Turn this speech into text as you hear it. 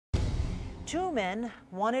Two men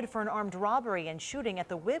wanted for an armed robbery and shooting at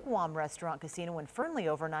the Wigwam restaurant casino in Fernley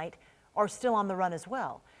overnight are still on the run as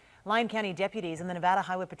well. Lyon County deputies and the Nevada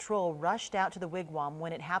Highway Patrol rushed out to the Wigwam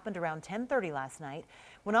when it happened around 10:30 last night.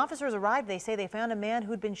 When officers arrived, they say they found a man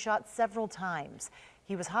who'd been shot several times.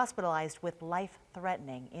 He was hospitalized with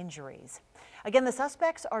life-threatening injuries. Again, the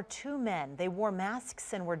suspects are two men. They wore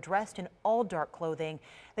masks and were dressed in all dark clothing.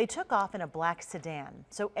 They took off in a black sedan.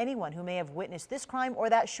 So anyone who may have witnessed this crime or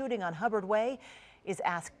that shooting on Hubbard Way is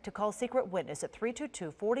asked to call Secret Witness at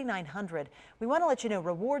 322-4900. We want to let you know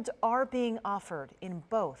rewards are being offered in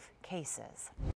both cases.